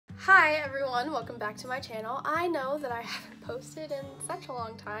Hi everyone, welcome back to my channel. I know that I haven't posted in such a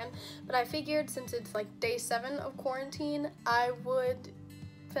long time, but I figured since it's like day 7 of quarantine, I would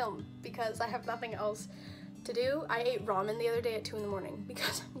film because I have nothing else to do. I ate ramen the other day at 2 in the morning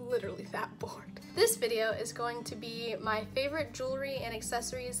because I'm literally that bored. This video is going to be my favorite jewelry and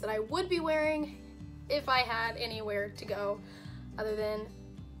accessories that I would be wearing if I had anywhere to go other than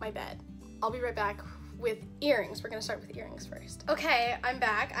my bed. I'll be right back with earrings. We're gonna start with earrings first. Okay, I'm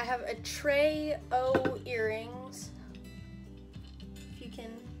back. I have a tray O earrings. If you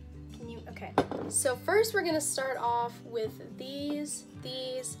can you, okay. So first we're gonna start off with these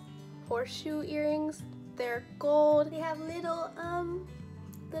horseshoe earrings. They're gold. They have little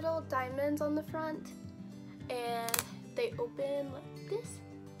diamonds on the front and they open like this.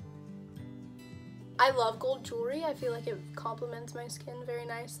 I love gold jewelry. I feel like it complements my skin very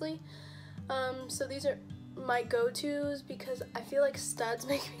nicely. So these are my go-tos because I feel like studs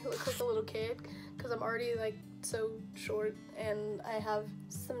make me look like a little kid because I'm already like so short and I have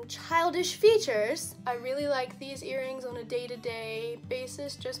some childish features. I really like these earrings on a day-to-day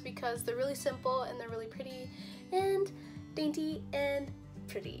basis just because they're really simple and they're really pretty and dainty and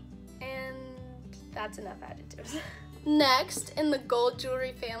pretty, and that's enough adjectives. Next in the gold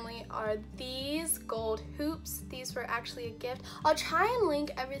jewelry family are these gold hoops. These were actually a gift. I'll try and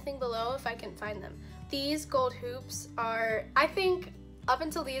link everything below if I can find them. These gold hoops are, I think up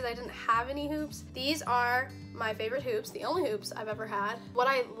until these I didn't have any hoops. These are my favorite hoops, the only hoops I've ever had. What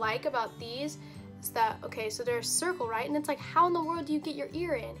I like about these is that, okay, so they're a circle, right? And it's like, how in the world do you get your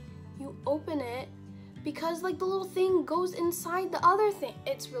ear in? You open it because like the little thing goes inside the other thing.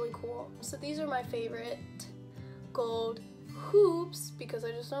 It's really cool. So these are my favorite gold hoops because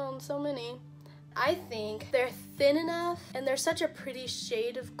I just own so many. I think they're thin enough and they're such a pretty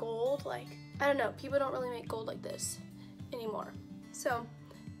shade of gold. Like, I don't know, people don't really make gold like this anymore. So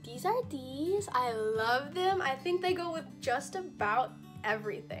these are these. I love them. I think they go with just about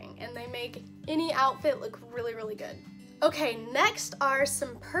everything and they make any outfit look really, really good. Okay, next are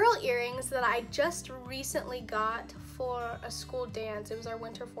some pearl earrings that I just recently got for a school dance. It was our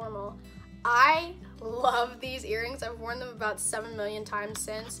winter formal. I love these earrings. I've worn them about 7 million times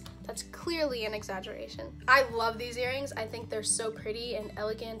since. That's clearly an exaggeration. I love these earrings. I think they're so pretty and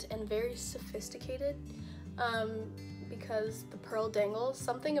elegant and very sophisticated because the pearl dangles.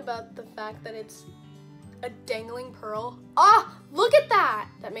 Something about the fact that it's a dangling pearl. Ah, look at that!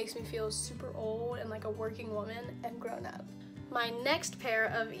 That makes me feel super old and like a working woman and grown up. My next pair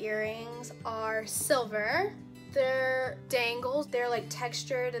of earrings are silver. They're dangles. They're like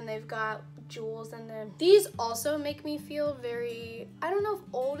textured and they've got jewels in them. These also make me feel very, I don't know if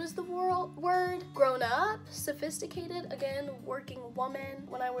old is the word, grown up, sophisticated, again, working woman.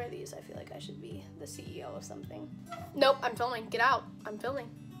 When I wear these, I feel like I should be the CEO of something. Nope, I'm filming, get out. I'm filming,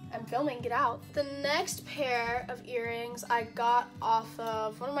 get out. The next pair of earrings I got off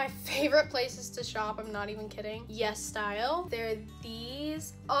of one of my favorite places to shop, I'm not even kidding, Yes Style. They're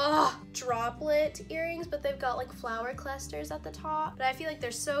these, droplet earrings, but they've got like flower clusters at the top. But I feel like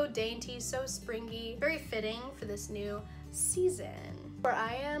they're so dainty, so springy, very fitting for this new season. Where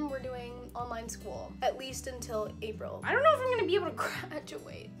I am, we're doing online school, at least until April. I don't know if I'm gonna be able to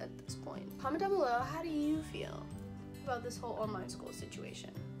graduate at this point. Comment down below, how do you feel about this whole online school situation?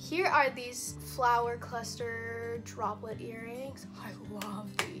 Here are these flower cluster droplet earrings. I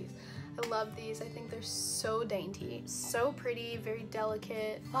love these. I love these. I think they're so dainty, so pretty, very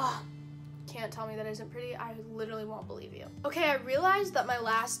delicate. Can't tell me that isn't pretty. I literally won't believe you. Okay, I realized that my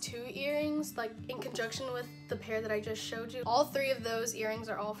last 2 earrings, like in conjunction with the pair that I just showed you, all 3 of those earrings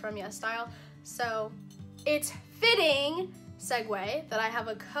are all from Yes Style. So it's fitting, segue, that I have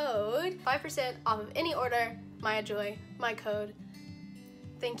a code, 5% off of any order, Maya Joy, my code.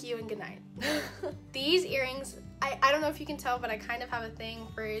 Thank you and good night. These earrings, I don't know if you can tell, but I kind of have a thing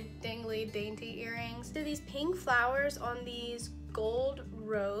for dangly, dainty earrings. So these pink flowers on these gold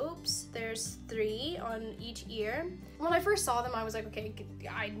ropes. There's 3 on each ear. When I first saw them, I was like, okay,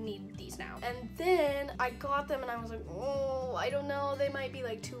 I need these now. And then I got them and I was like, oh, I don't know, they might be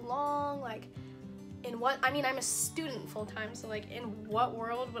like too long. Like, in what, I mean, I'm a student full-time, so like in what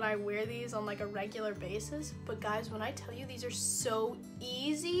world would I wear these on like a regular basis? But guys, when I tell you these are so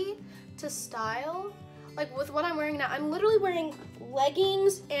easy to style, like with what I'm wearing now, I'm literally wearing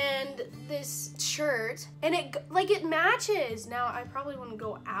leggings and this shirt, and it matches. Now I probably wouldn't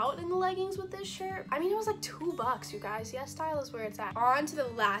go out in the leggings with this shirt. I mean, it was like $2, you guys. Yes, style is where it's at. On to the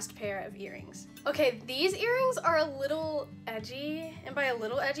last pair of earrings. Okay, these earrings are a little edgy, and by a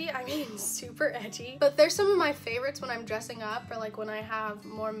little edgy, I mean super edgy, but they're some of my favorites when I'm dressing up or like when I have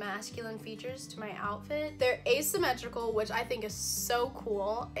more masculine features to my outfit. They're asymmetrical, which I think is so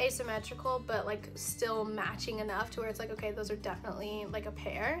cool. Asymmetrical, but like still matching enough to where it's like, okay, those are definitely like a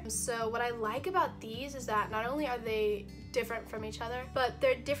pair. So what I like about these is that not only are they different from each other, but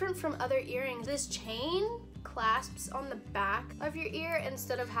they're different from other earrings. This chain clasps on the back of your ear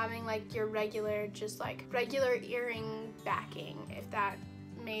instead of having like your regular, just like regular earring backing, if that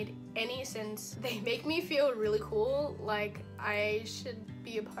made any sense. They make me feel really cool, like I should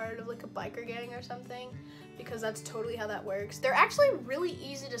be a part of like a biker gang or something, because that's totally how that works. They're actually really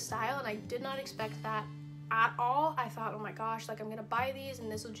easy to style, and I did not expect that at all. I thought, oh my gosh, like I'm gonna buy these and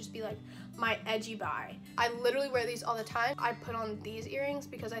this will just be like my edgy buy. I literally wear these all the time. I put on these earrings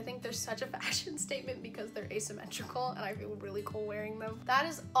because I think they're such a fashion statement because they're asymmetrical and I feel really cool wearing them. That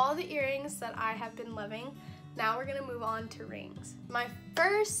is all the earrings that I have been loving. Now we're gonna move on to rings. My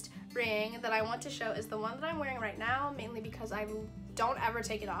first ring that I want to show is the one that I'm wearing right now, mainly because I don't ever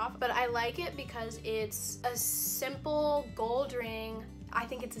take it off, but I like it because it's a simple gold ring. I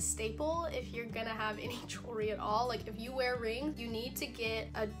think it's a staple if you're gonna have any jewelry at all. Like if you wear rings, you need to get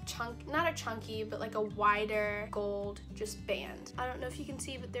a not a chunky, but like a wider gold just band. I don't know if you can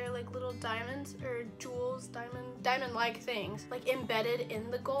see, but they're like little diamonds or jewels, diamond-like things, like embedded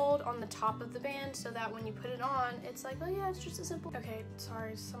in the gold on the top of the band, so that when you put it on, it's like, oh yeah, it's just a simple. Okay,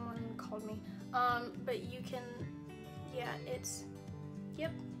 sorry, someone called me. But you can, yeah, it's,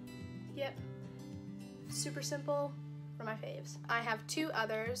 yep, super simple. My faves. I have two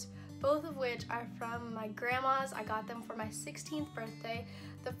others, both of which are from my grandma's. I got them for my 16th birthday.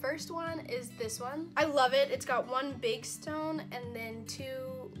 The first one is this one. I love it. It's got one big stone and then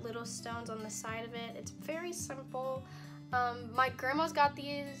two little stones on the side of it. It's very simple. My grandma's got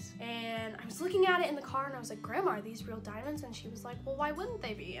these, and I was looking at it in the car and I was like, Grandma, are these real diamonds? And she was like, well, why wouldn't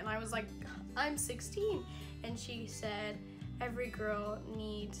they be? And I was like, I'm 16. And she said, every girl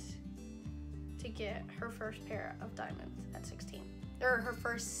needs to get her first pair of diamonds at 16, or her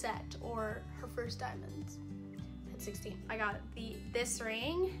first set, or her first diamonds at 16. I got this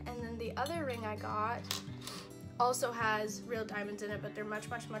ring, and then the other ring I got also has real diamonds in it, but they're much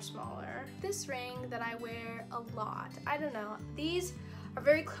smaller. This ring that I wear a lot, I don't know, these are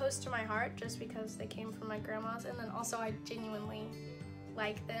very close to my heart just because they came from my grandma's, and then also I genuinely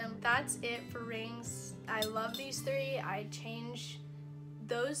like them. That's it for rings. I love these three. I change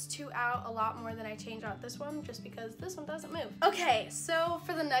those two out a lot more than I change out this one, just because this one doesn't move. Okay, so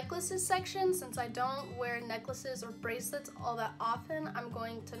for the necklaces section, since I don't wear necklaces or bracelets all that often, I'm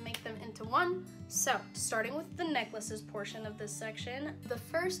going to make them into one. So starting with the necklaces portion of this section, the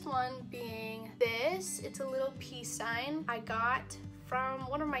first one being this. It's a little peace sign I got from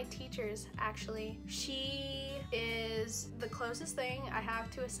one of my teachers, actually. She is the closest thing I have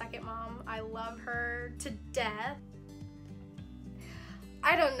to a second mom. I love her to death.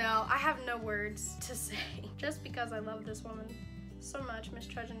 I don't know, I have no words to say. Just because I love this woman so much, Miss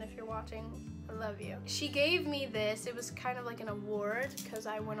Trudgeon, if you're watching, I love you. She gave me this. It was kind of like an award because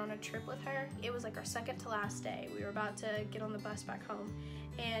I went on a trip with her. It was like our second to last day. We were about to get on the bus back home,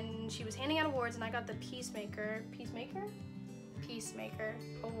 and she was handing out awards, and I got the Peacemaker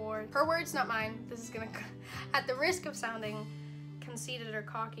award. Her words, not mine. This is gonna, at the risk of sounding conceited or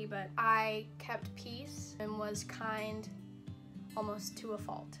cocky, but I kept peace and was kind almost to a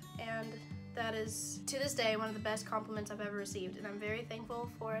fault, and that is to this day one of the best compliments I've ever received, and I'm very thankful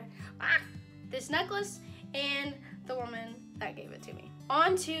for this necklace and the woman that gave it to me.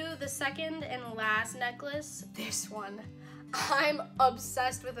 On to the second and last necklace, this one. I'm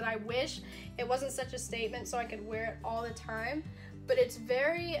obsessed with it. I wish it wasn't such a statement so I could wear it all the time, but it's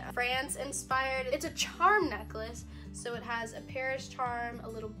very France inspired. It's a charm necklace, so it has a Paris charm, a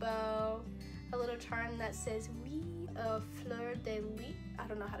little bow, a little charm that says oui, a fleur de lis. I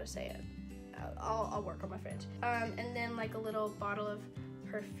don't know how to say it. I'll work on my French. And then like a little bottle of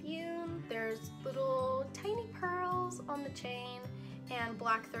perfume. There's little tiny pearls on the chain and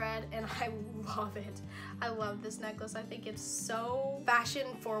black thread, and I love it. I love this necklace. I think it's so fashion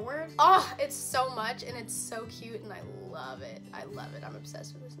forward. Oh, it's so much, and it's so cute, and I love it. I love it. I'm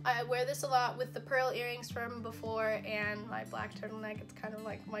obsessed with this. I wear this a lot with the pearl earrings from before and my black turtleneck. It's kind of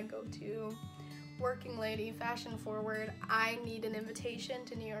like my go-to working lady, fashion forward, I need an invitation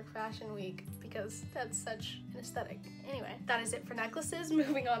to New York Fashion Week because that's such an aesthetic. Anyway, that is it for necklaces.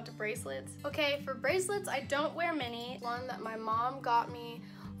 Moving on to bracelets. Okay, for bracelets, I don't wear many. One that my mom got me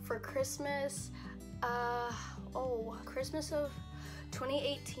for Christmas, Christmas of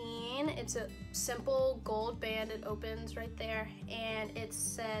 2018. It's a simple gold band. It opens right there and it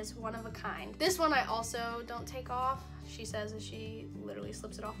says one of a kind. This one I also don't take off. She says that she literally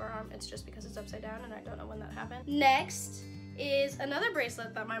slips it off her arm. It's just because it's upside down and I don't know when that happened. Next is another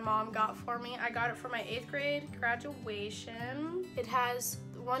bracelet that my mom got for me. I got it for my 8th grade graduation. It has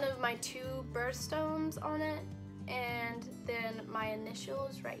one of my 2 birthstones on it and then my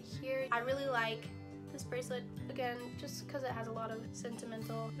initials right here. I really like this bracelet, again, just because it has a lot of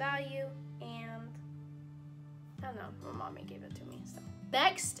sentimental value, and I don't know, my mommy gave it to me, so.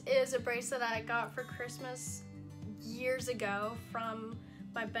 Next is a bracelet I got for Christmas years ago from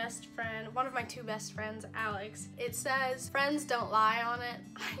my best friend, one of my 2 best friends, Alex. It says, "Friends don't lie" on it.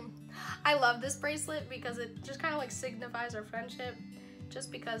 I love this bracelet because it just kind of like signifies our friendship,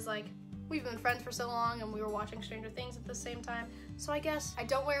 just because like we've been friends for so long and we were watching Stranger Things at the same time. So I guess I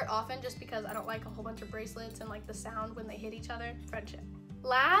don't wear it often just because I don't like a whole bunch of bracelets and like the sound when they hit each other. Friendship.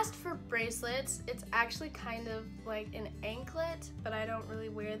 Last for bracelets, it's actually kind of like an anklet, but I don't really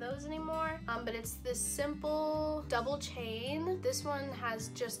wear those anymore. But it's this simple double chain. This one has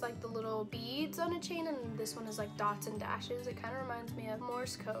just like the little beads on a chain, and this one has like dots and dashes. It kind of reminds me of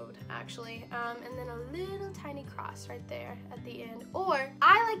Morse code, actually. And then a little tiny cross right there at the end. Or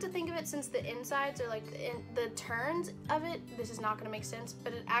I like to think of it, since the insides are like the turns of it, this is not gonna make sense,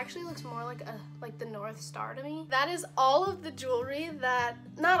 but it actually looks more like the North Star to me. That is all of the jewelry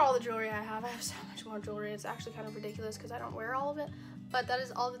not all the jewelry I have. I have so much more jewelry. It's actually kind of ridiculous because I don't wear all of it. But that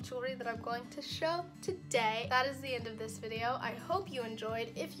is all the jewelry that I'm going to show today. That is the end of this video. I hope you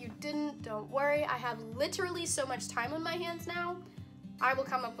enjoyed. If you didn't, don't worry. I have literally so much time on my hands now. I will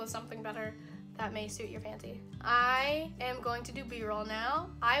come up with something better that may suit your fancy. I am going to do B-roll now.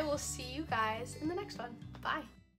 I will see you guys in the next one. Bye.